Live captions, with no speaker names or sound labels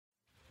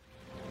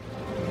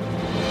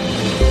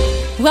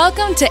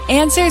Welcome to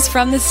Answers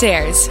from the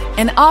Stairs,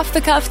 an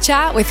off-the-cuff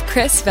chat with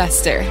Chris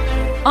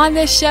Vester. On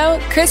this show,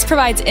 Chris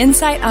provides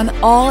insight on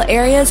all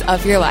areas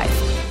of your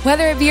life,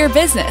 whether it be your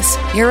business,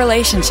 your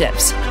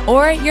relationships,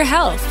 or your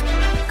health.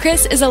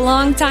 Chris is a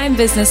longtime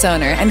business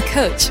owner and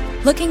coach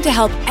looking to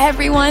help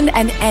everyone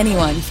and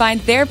anyone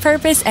find their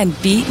purpose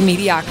and beat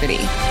mediocrity.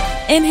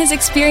 In his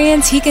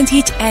experience, he can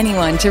teach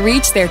anyone to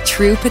reach their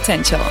true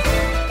potential.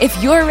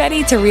 If you're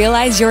ready to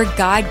realize your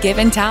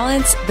God-given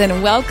talents,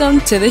 then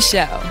welcome to the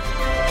show.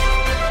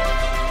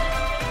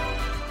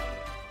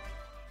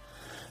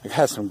 I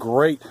had some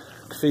great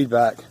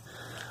feedback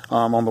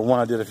on the one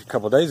I did a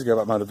couple of days ago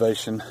about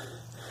motivation.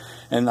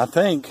 And I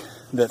think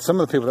that some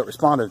of the people that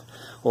responded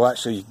will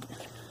actually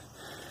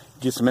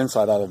get some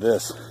insight out of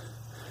this.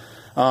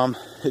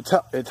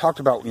 It talked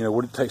about,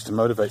 what it takes to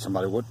motivate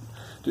somebody. What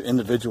do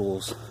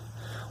individuals,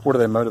 what are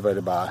they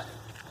motivated by?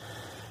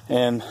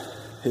 And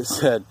it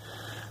said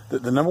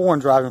that the number one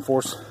driving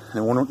force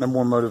and number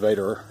one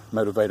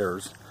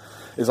motivators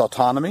is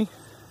autonomy,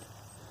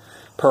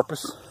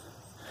 purpose,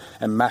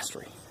 and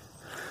mastery.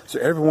 So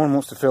everyone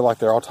wants to feel like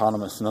they're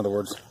autonomous. In other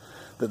words,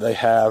 that they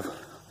have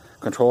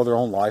control of their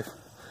own life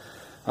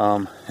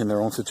in their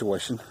own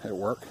situation at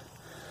work.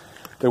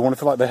 They want to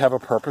feel like they have a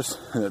purpose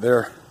and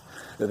that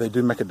they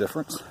do make a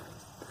difference.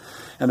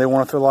 And they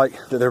want to feel like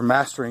that they're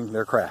mastering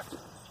their craft.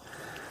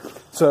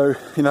 So,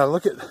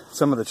 look at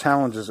some of the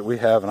challenges that we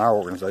have in our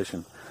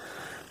organization.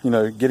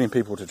 Getting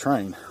people to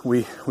train.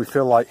 We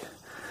feel like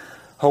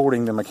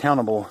holding them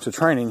accountable to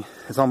training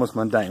is almost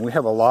mundane. We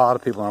have a lot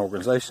of people in our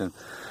organization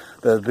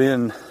that have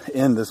been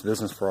in this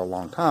business for a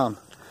long time,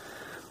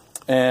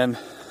 and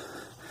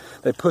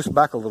they push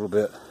back a little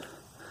bit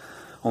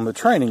on the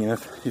training.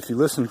 And if you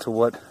listen to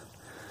what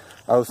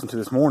I listened to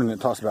this morning, it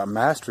talks about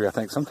mastery. I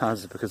think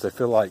sometimes it's because they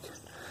feel like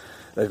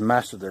they've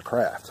mastered their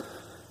craft.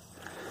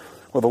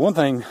 Well, the one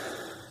thing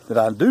that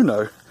I do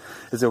know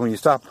is that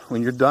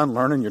when you're done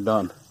learning, you're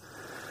done.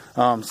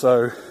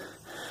 So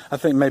I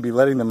think maybe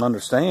letting them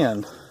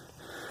understand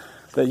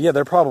that,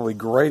 they're probably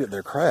great at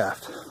their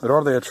craft, but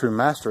are they a true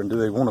master, and do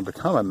they want to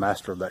become a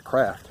master of that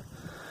craft?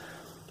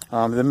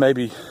 Then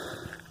maybe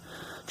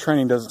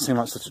training doesn't seem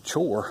like such a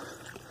chore.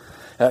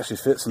 It actually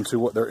fits into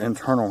what their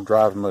internal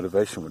drive and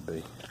motivation would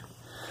be.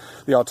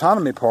 The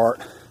autonomy part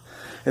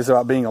is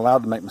about being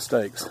allowed to make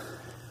mistakes.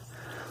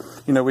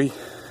 In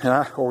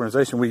our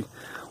organization, we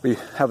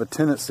have a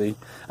tendency,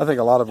 I think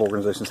a lot of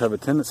organizations have a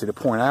tendency to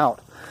point out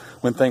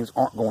when things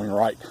aren't going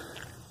right.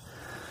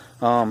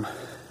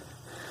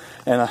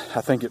 And I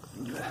think it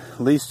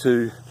leads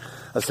to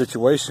a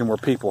situation where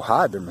people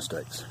hide their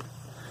mistakes.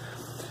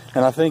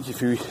 And I think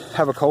if you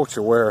have a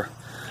culture where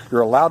you're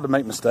allowed to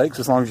make mistakes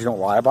as long as you don't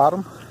lie about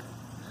them,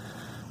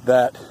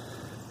 that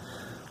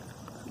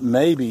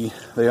maybe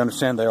they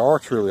understand they are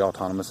truly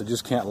autonomous. They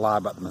just can't lie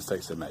about the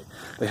mistakes they make.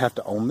 They have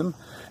to own them.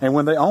 And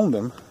when they own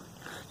them,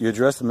 you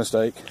address the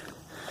mistake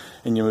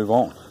and you move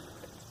on.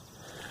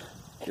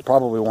 It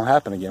probably won't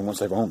happen again once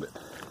they've owned it.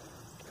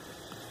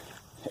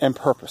 And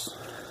purpose.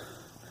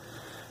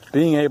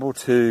 Being able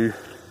to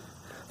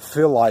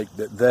feel like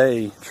that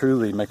they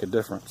truly make a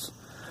difference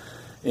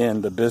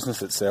in the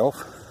business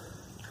itself,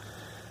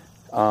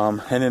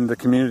 and in the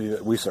community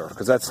that we serve,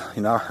 because that's,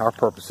 our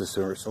purpose is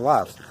to enrich their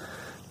lives.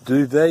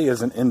 Do they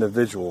as an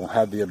individual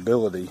have the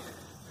ability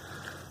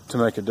to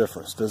make a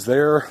difference? Does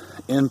their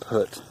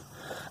input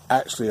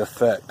actually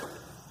affect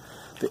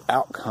the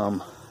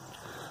outcome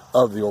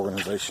of the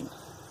organization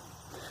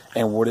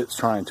and what it's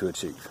trying to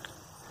achieve?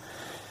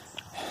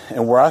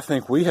 And where I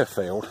think we have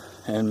failed,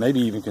 and maybe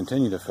even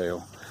continue to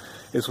fail,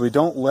 is we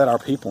don't let our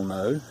people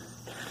know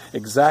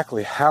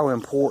exactly how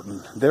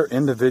important their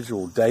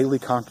individual daily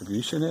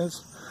contribution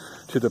is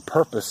to the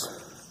purpose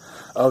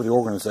of the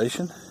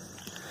organization.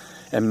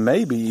 And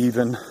maybe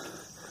even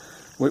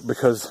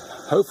because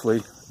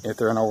hopefully if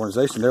they're an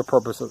organization, their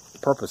purpose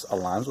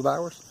aligns with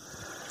ours.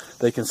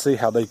 They can see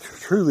how they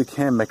truly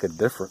can make a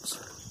difference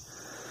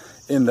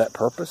in that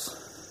purpose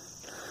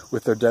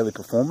with their daily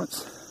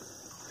performance,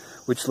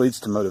 which leads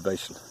to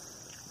motivation.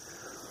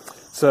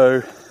 So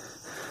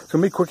it's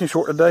going to be quick and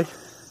short today.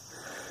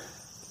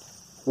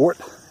 What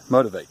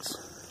motivates?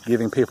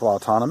 Giving people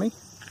autonomy,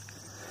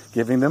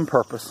 giving them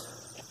purpose,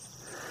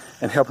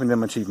 and helping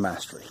them achieve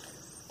mastery.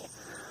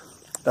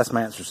 That's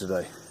my answers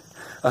today.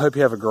 I hope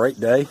you have a great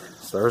day.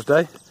 It's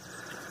Thursday.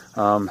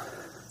 I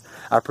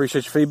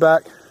appreciate your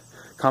feedback.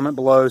 Comment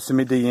below. Send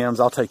me DMs.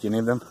 I'll take any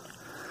of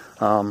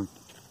them.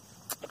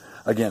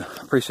 Again,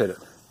 appreciate it.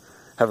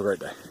 Have a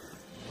great day.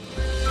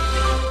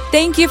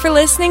 Thank you for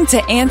listening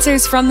to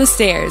Answers from the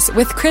Stairs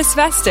with Chris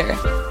Vester,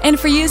 and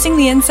for using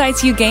the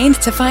insights you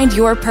gained to find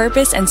your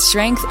purpose and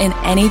strength in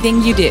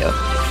anything you do.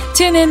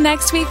 Tune in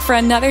next week for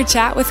another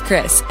chat with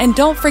Chris, and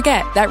don't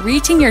forget that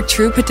reaching your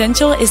true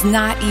potential is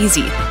not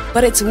easy,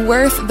 but it's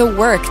worth the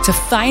work to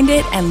find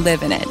it and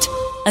live in it.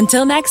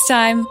 Until next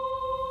time.